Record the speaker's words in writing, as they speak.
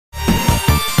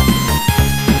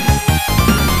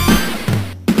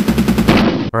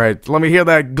Alright, let me hear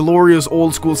that glorious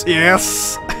old school.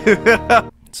 Yes!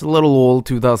 It's a little old,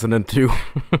 2002. You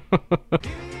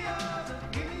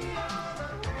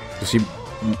see,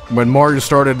 when Mario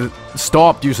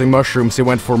stopped using mushrooms, he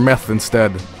went for meth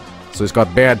instead. So he's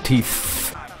got bad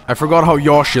teeth. I forgot how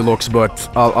Yoshi looks, but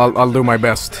I'll do my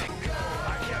best.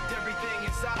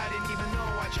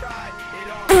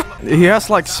 He has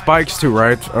like spikes too,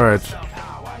 right? Alright.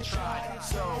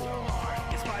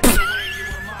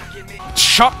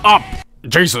 Shut up!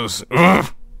 Jesus! Ugh.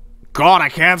 God, I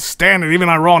can't stand it, even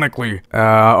ironically.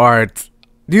 Alright.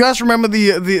 Do you guys remember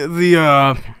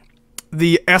the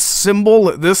S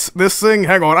symbol? This thing?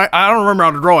 Hang on, I don't remember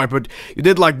how to draw it, but you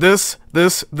did like this,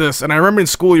 and I remember in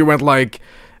school you went like...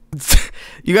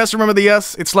 You guys remember the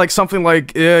S? It's like something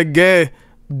like, gay,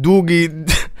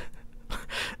 doogie...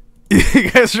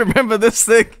 You guys remember this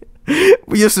thing?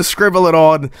 We used to scribble it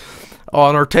on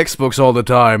our textbooks all the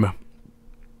time.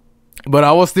 But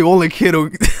I was the only kid who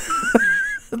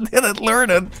didn't learn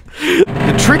it.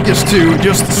 The trick is to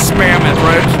just spam it,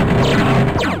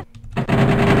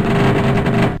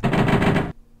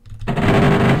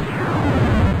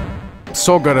 right?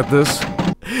 So good at this.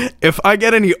 If I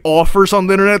get any offers on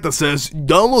the internet that says,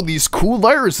 download these cool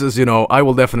viruses, you know, I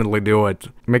will definitely do it.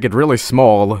 Make it really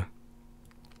small.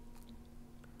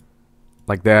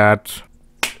 Like that.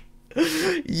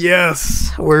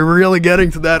 Yes! We're really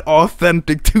getting to that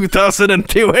authentic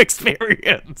 2002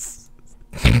 experience.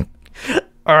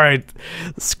 Alright.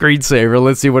 Screensaver.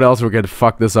 Let's see what else we can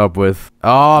fuck this up with.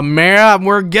 Oh man,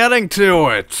 we're getting to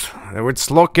it!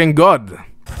 It's looking good.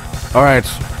 Alright.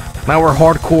 Now we're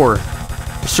hardcore.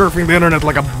 Surfing the internet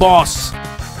like a boss.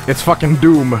 It's fucking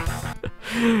Doom.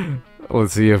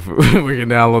 Let's see if we can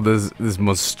download this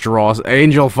monstrous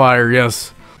Angel Fire,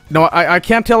 yes. No, I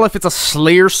can't tell if it's a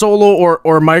Slayer solo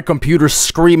or my computer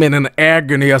screaming in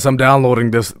agony as I'm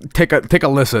downloading this. Take a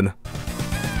listen.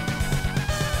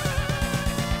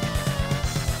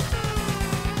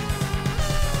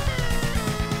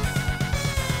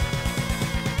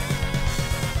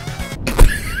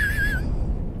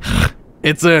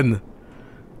 It's in.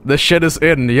 The shit is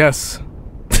in, yes.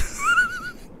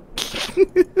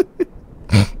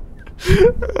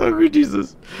 Oh,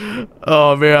 Jesus.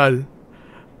 Oh, man.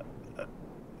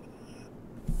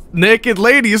 Naked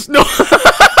ladies? No.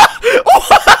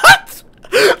 What?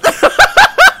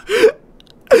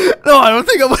 No, I don't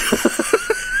think I'm...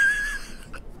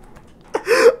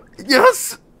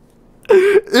 Yes.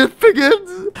 It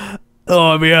begins.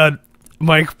 Oh, man.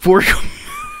 My poor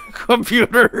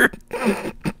computer.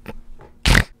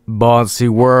 Bossy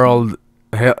world.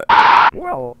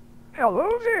 Well, hello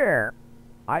there.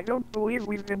 I don't believe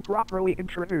we've been properly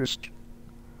introduced.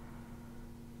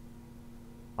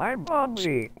 I'm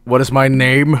Bonzi. What is my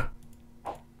name?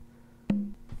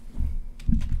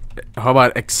 How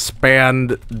about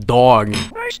Expand Dog?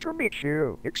 Nice to meet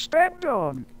you, Expand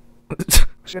Dog.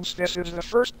 Since this is the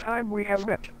first time we have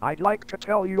met, I'd like to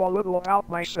tell you a little about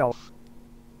myself.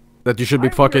 That you should be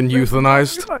fucking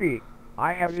euthanized?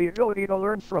 I have the ability to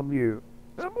learn from you.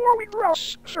 The more we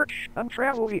browse, search, and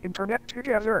travel the internet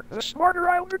together, the smarter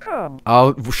I'll become.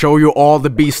 I'll show you all the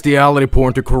bestiality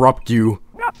porn to corrupt you.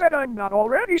 Not that I'm not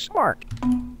already smart.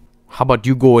 How about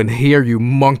you go in here, you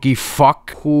monkey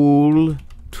fuck? Cool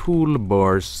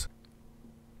toolbars.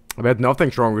 I bet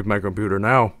nothing's wrong with my computer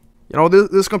now. You know,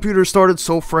 this computer started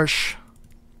so fresh.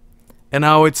 And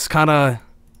now it's kinda...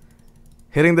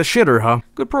 hitting the shitter, huh?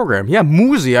 Good program. Yeah,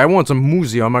 Muzi. I want some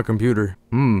Muzi on my computer.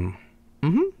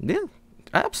 Yeah,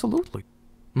 absolutely.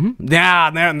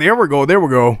 Yeah, there we go, there we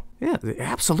go. Yeah,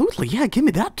 absolutely. Yeah, give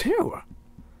me that too.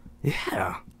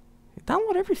 Yeah.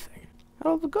 Download everything.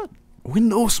 That'll be good.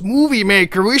 Windows Movie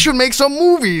Maker. We should make some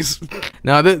movies.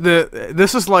 Now,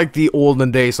 this is like the olden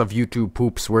days of YouTube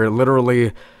poops, where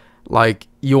literally, like,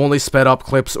 you only sped up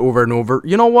clips over and over.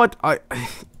 You know what?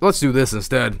 Let's do this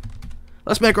instead.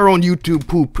 Let's make our own YouTube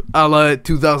poop a la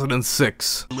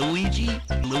 2006. Luigi.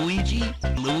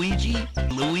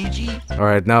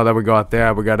 Alright, now that we got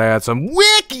that, we gotta add some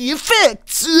wiki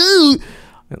effects.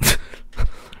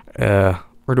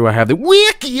 Where do I have the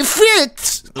wiki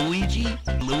effects? Luigi.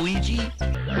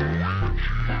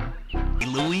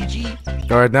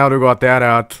 Alright, now that we got that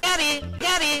out.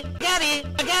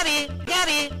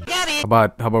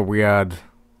 How about we add...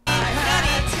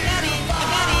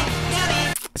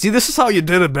 See, this is how you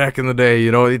did it back in the day,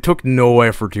 you know? It took no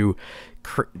effort to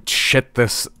shit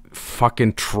this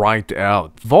fucking trite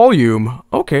out. Volume?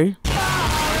 Okay.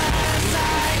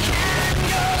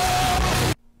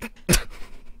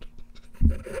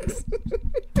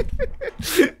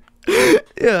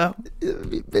 Yeah,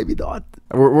 maybe not.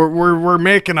 We're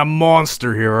making a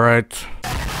monster here, right?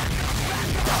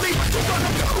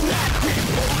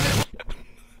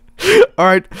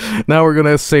 Alright, now we're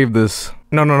gonna save this.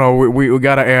 No, we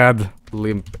gotta add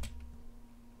limp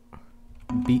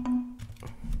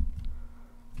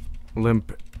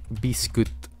biscuit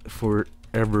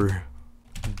forever.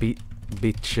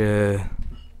 Bitch,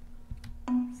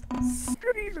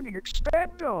 Good evening,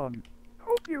 Expand on.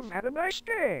 Hope you've had a nice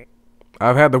day.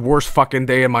 I've had the worst fucking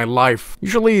day in my life.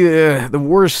 Usually, the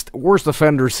worst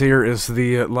offenders here is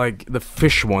the, like, the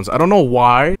fish ones. I don't know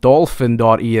why.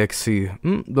 Dolphin.exe.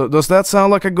 Does that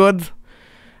sound like a good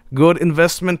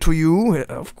investment to you?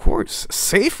 Of course.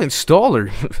 Safe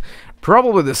installer.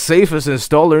 Probably the safest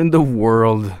installer in the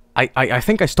world. I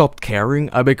think I stopped caring.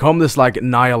 I become this, like,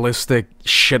 nihilistic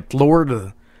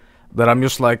shitlord that I'm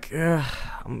just like,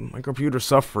 my computer's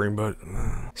suffering, but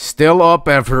still up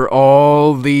after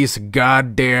all these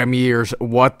goddamn years.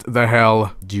 What the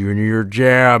hell? Junior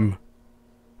Jam.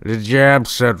 The Jam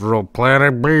Central.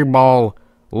 Planet B-Ball.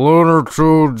 Lunar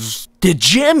Tunes. The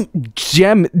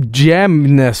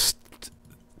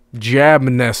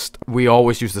Jamnest. We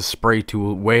always use the spray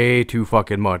tool way too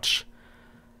fucking much.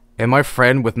 And my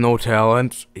friend with no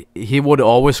talent, he would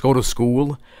always go to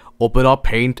school, open up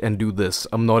Paint, and do this.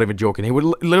 I'm not even joking. He would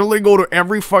literally go to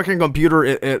every fucking computer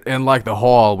in like the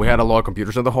hall. We had a lot of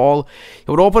computers in the hall.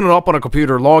 He would open it up on a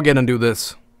computer, log in, and do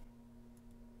this.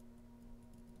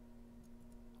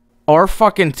 Our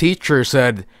fucking teacher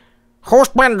said, "Who's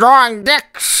been drawing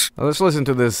dicks?" Now let's listen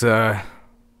to this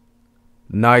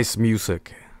nice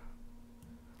music.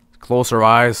 Close our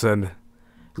eyes and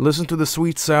listen to the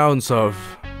sweet sounds of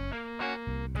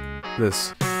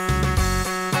this.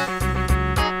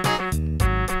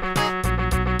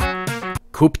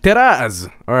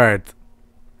 Kupteraz. Alright.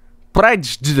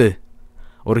 Prajdj.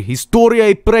 Or historia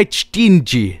I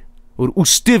prečtinji. Or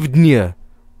ustivdnia.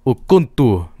 Or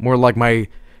kontu. More like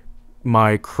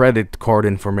my credit card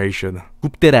information.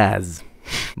 Kupteraz.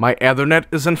 My Ethernet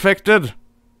is infected.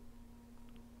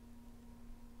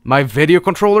 My video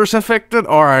controller is infected?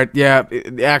 Alright, yeah,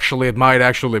 it might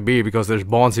actually be because there's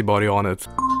Bonzi Buddy on it.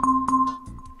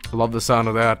 I love the sound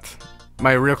of that.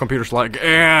 My real computer's like,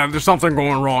 there's something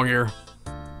going wrong here.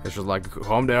 It's just like,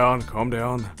 calm down, calm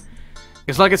down.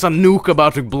 It's like it's a nuke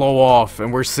about to blow off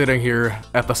and we're sitting here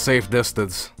at the safe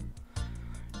distance.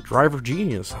 Driver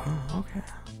genius, huh? Okay.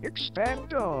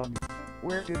 Expand on.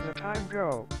 Where did the time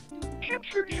go? Can't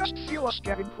you just feel us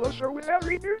getting closer with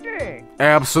every new day?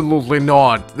 Absolutely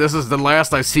not. This is the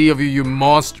last I see of you, you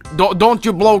monster. Don't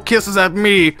you blow kisses at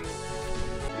me!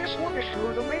 This one is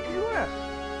sure to make you laugh.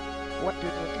 What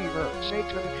did the fever say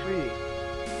to the tree?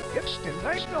 It's been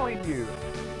nice knowing you.